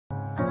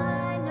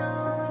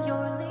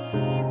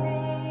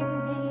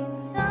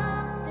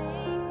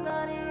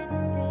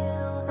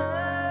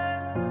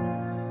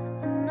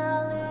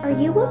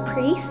Are you a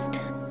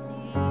priest?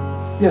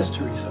 Yes,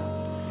 Teresa.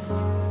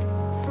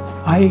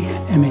 I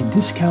am a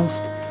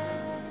discalced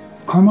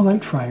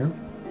Carmelite friar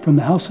from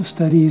the House of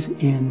Studies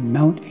in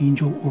Mount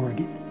Angel,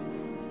 Oregon.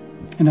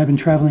 And I've been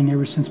traveling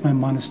ever since my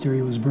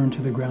monastery was burned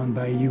to the ground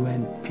by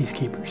UN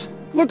peacekeepers.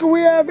 Look what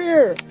we have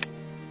here!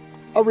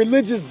 A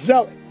religious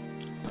zealot.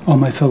 All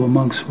my fellow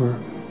monks were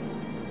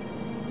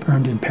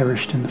burned and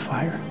perished in the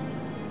fire.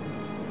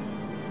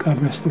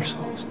 God rest their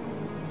souls.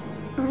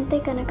 Aren't they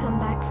gonna come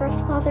back for us,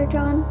 Father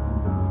John?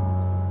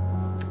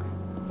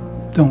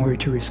 Don't worry,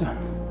 Teresa.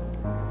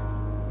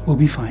 We'll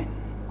be fine.